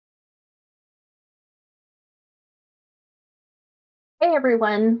Hey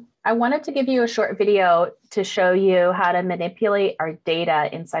everyone, I wanted to give you a short video to show you how to manipulate our data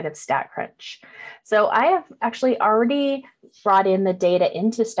inside of StatCrunch. So I have actually already brought in the data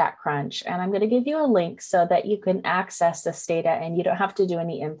into StatCrunch, and I'm going to give you a link so that you can access this data and you don't have to do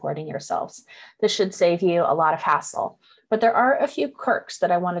any importing yourselves. This should save you a lot of hassle, but there are a few quirks that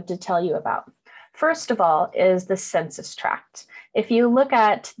I wanted to tell you about. First of all is the census tract. If you look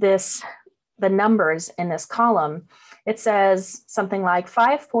at this, the numbers in this column, it says something like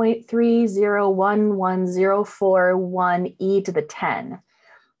 5.3011041 e to the 10.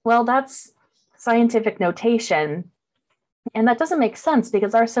 Well, that's scientific notation. And that doesn't make sense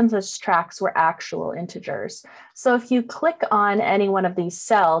because our census tracts were actual integers. So if you click on any one of these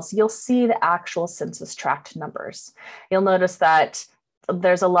cells, you'll see the actual census tract numbers. You'll notice that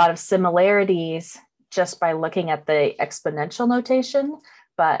there's a lot of similarities just by looking at the exponential notation,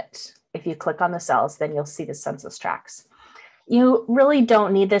 but if you click on the cells, then you'll see the census tracts. You really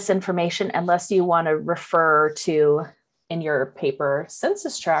don't need this information unless you want to refer to in your paper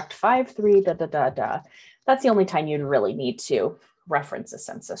census tract 5.3 da da da da. That's the only time you'd really need to reference a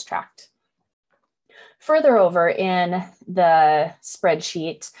census tract. Further over in the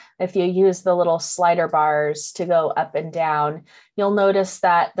spreadsheet, if you use the little slider bars to go up and down, you'll notice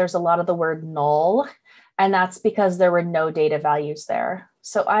that there's a lot of the word null, and that's because there were no data values there.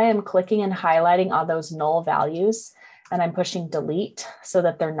 So I am clicking and highlighting all those null values, and I'm pushing delete so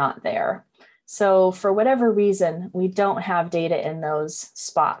that they're not there. So for whatever reason, we don't have data in those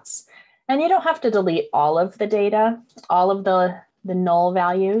spots. And you don't have to delete all of the data, all of the null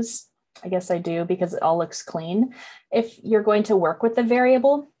values. I guess I do because it all looks clean. If you're going to work with the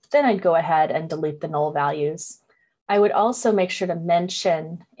variable, then I'd go ahead and delete the null values. I would also make sure to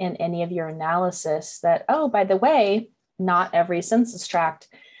mention in any of your analysis that, oh, by the way, not every census tract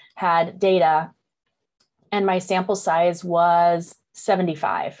had data and my sample size was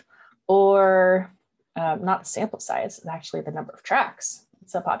 75, or not the sample size, it's actually the number of tracts,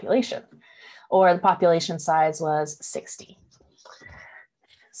 it's a population, or the population size was 60.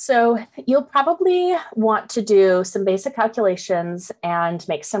 So you'll probably want to do some basic calculations and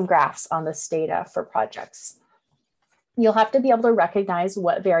make some graphs on this data for projects. You'll have to be able to recognize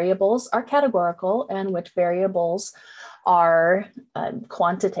what variables are categorical and which variables are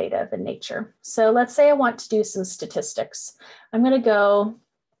quantitative in nature. So let's say I want to do some statistics. I'm going to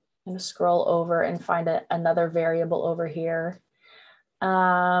scroll over and find another variable over here.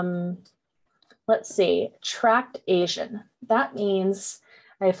 Let's see, tract Asian. That means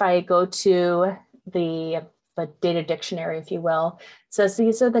if I go to the data dictionary, if you will, it says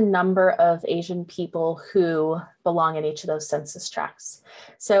these are the number of Asian people who belong in each of those census tracts.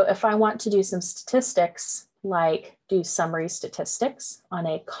 So if I want to do some statistics, like do summary statistics on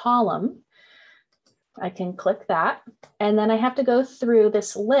a column, I can click that. And then I have to go through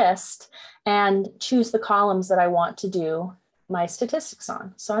this list and choose the columns that I want to do my statistics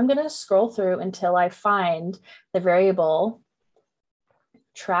on. So I'm going to scroll through until I find the variable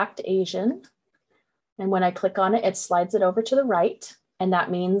tract Asian. And when I click on it, it slides it over to the right. And that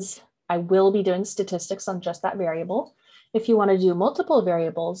means I will be doing statistics on just that variable. If you want to do multiple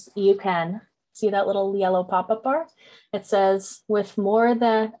variables, you can see that little yellow pop-up bar. It says with more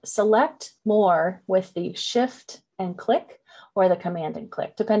than, select more with the shift and click or the command and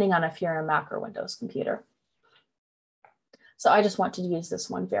click, depending on if you're in a Mac or Windows computer. So I just want to use this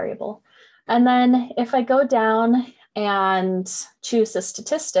one variable. And then if I go down and choose the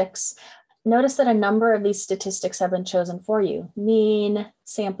statistics, notice that a number of these statistics have been chosen for you. Mean,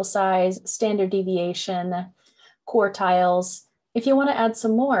 sample size, standard deviation, quartiles. If you want to add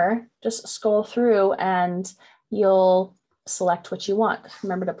some more, just scroll through and you'll select what you want.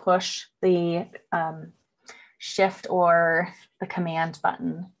 Remember to push the shift or the command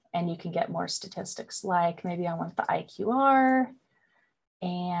button and you can get more statistics, like maybe I want the IQR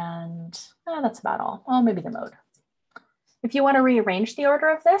and that's about all. Oh, maybe the mode. If you want to rearrange the order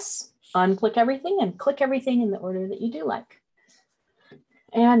of this, unclick everything and click everything in the order that you do like.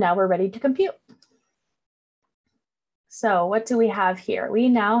 And now we're ready to compute. So what do we have here? We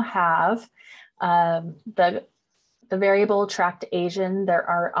now have the variable tract Asian. There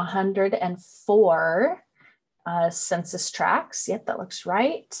are 104 census tracts. Yep, that looks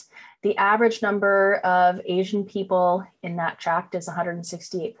right. The average number of Asian people in that tract is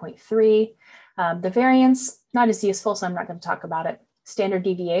 168.3. The variance, not as useful, so I'm not going to talk about it. Standard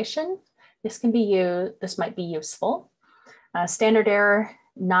deviation, this might be useful. Standard error,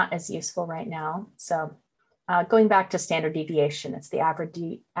 not as useful right now. So going back to standard deviation, it's the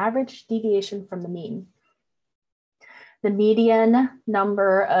average deviation from the mean. The median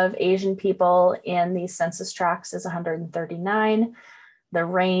number of Asian people in these census tracts is 139. The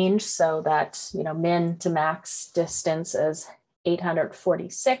range, so that, min to max distance is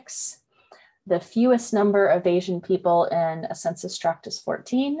 846. The fewest number of Asian people in a census tract is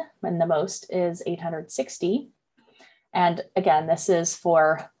 14, and the most is 860. And again, this is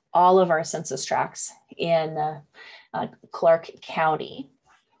for all of our census tracts in Clark County.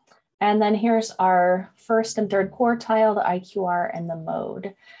 And then here's our first and third quartile, the IQR, and the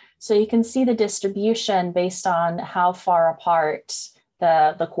mode. So you can see the distribution based on how far apart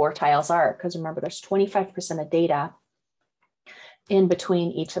the quartiles are, because remember, there's 25% of data in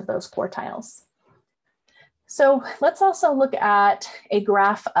between each of those quartiles. So let's also look at a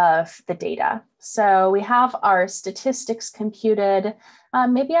graph of the data. So we have our statistics computed.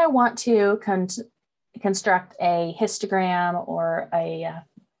 Maybe I want to construct a histogram or a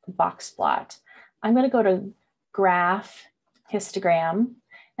box plot. I'm going to go to graph histogram,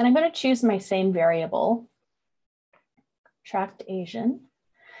 and I'm going to choose my same variable, tract Asian.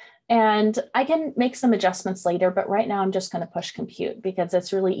 And I can make some adjustments later, but right now I'm just going to push compute because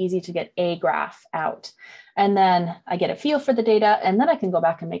it's really easy to get a graph out. And then I get a feel for the data, and then I can go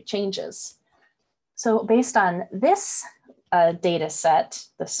back and make changes. So based on this data set,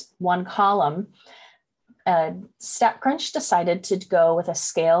 this one column, StatCrunch decided to go with a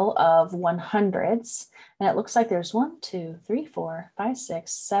scale of 100s. And it looks like there's 1, 2, 3, 4, 5,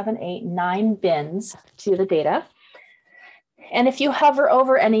 6, 7, 8, 9 bins to the data. And if you hover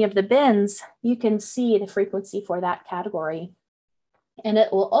over any of the bins, you can see the frequency for that category. And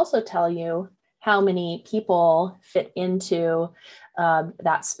it will also tell you how many people fit into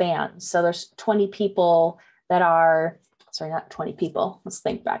that span. So there's 20 people that are, sorry, not 20 people. Let's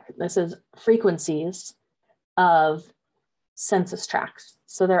think back. This is frequencies of census tracts.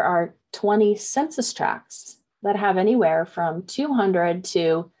 So there are 20 census tracts that have anywhere from 200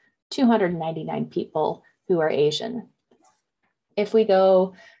 to 299 people who are Asian. If we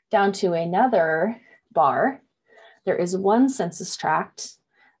go down to another bar, there is one census tract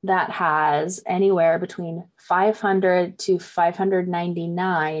that has anywhere between 500 to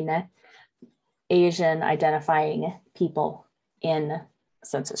 599 Asian identifying people in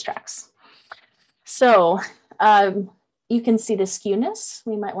census tracts. So you can see the skewness.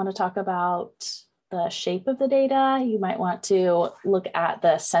 We might want to talk about the shape of the data. You might want to look at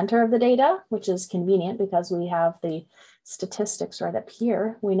the center of the data, which is convenient because we have the statistics right up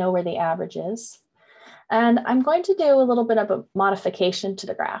here. We know where the average is. And I'm going to do a little bit of a modification to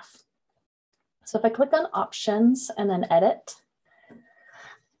the graph. So if I click on options and then edit,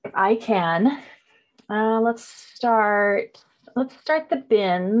 I can, let's start the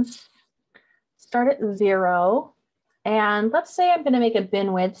bins, start at 0. And let's say I'm going to make a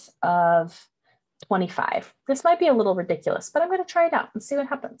bin width of 25. This might be a little ridiculous, but I'm going to try it out and see what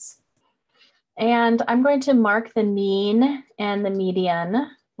happens. And I'm going to mark the mean and the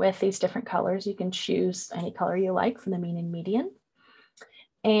median with these different colors. You can choose any color you like for the mean and median.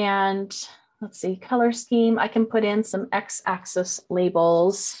 And let's see, color scheme. I can put in some x-axis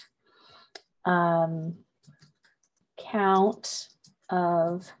labels, count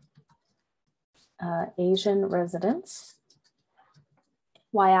of Asian residents.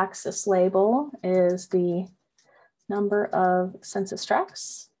 Y-axis label is the number of census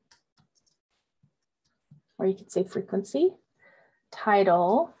tracts, or you could say frequency.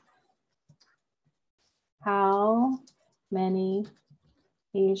 Title, how many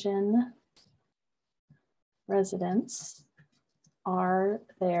Asian residents are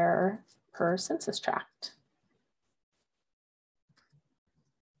there per census tract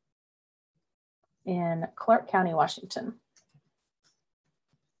in Clark County, Washington.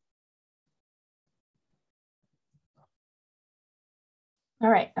 All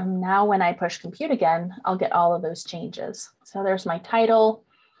right, now when I push compute again, I'll get all of those changes. So there's my title,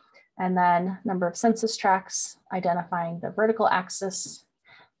 and then number of census tracts, identifying the vertical axis,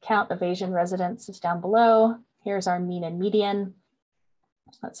 count of Asian residents is down below. Here's our mean and median.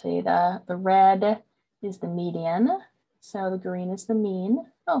 Let's see, the red is the median. So the green is the mean.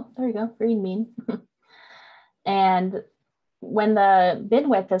 Oh, there you go, green mean. And when the bin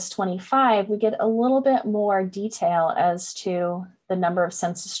width is 25, we get a little bit more detail as to the number of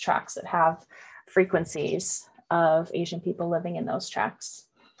census tracts that have frequencies of Asian people living in those tracts.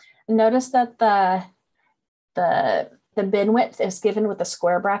 Notice that the bin width is given with a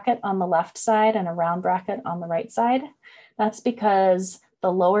square bracket on the left side and a round bracket on the right side. That's because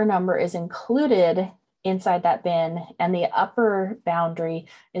the lower number is included inside that bin, and the upper boundary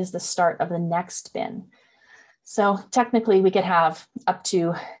is the start of the next bin. So technically we could have up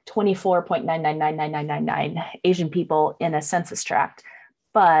to 24.9999999 Asian people in a census tract,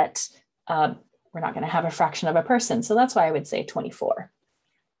 but we're not going to have a fraction of a person. So that's why I would say 24,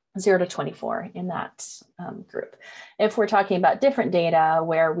 0 to 24 in that group. If we're talking about different data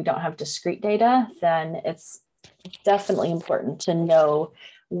where we don't have discrete data, then it's definitely important to know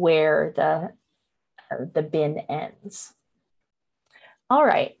where the bin ends. All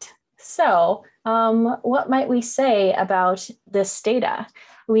right. So what might we say about this data?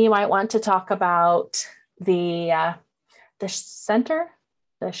 We might want to talk about the center,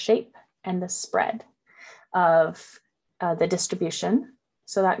 the shape, and the spread of the distribution.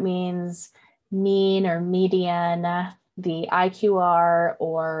 So that means mean or median, the IQR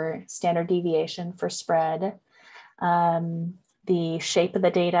or standard deviation for spread, the shape of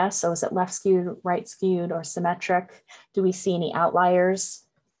the data. So is it left skewed, right skewed, or symmetric? Do we see any outliers?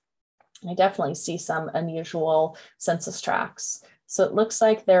 I definitely see some unusual census tracts. So it looks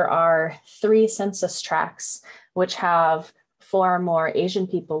like there are 3 census tracts which have 4 or more Asian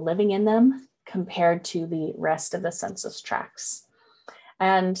people living in them compared to the rest of the census tracts.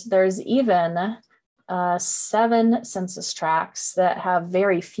 And there's even 7 census tracts that have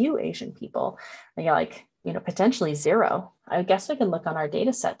very few Asian people, like, potentially 0. I guess we can look on our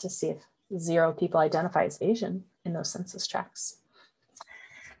data set to see if 0 people identify as Asian in those census tracts.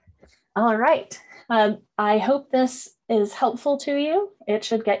 All right. I hope this is helpful to you. It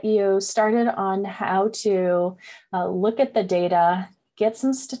should get you started on how to look at the data, get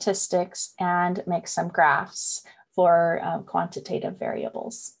some statistics, and make some graphs for quantitative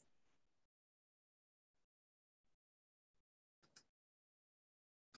variables.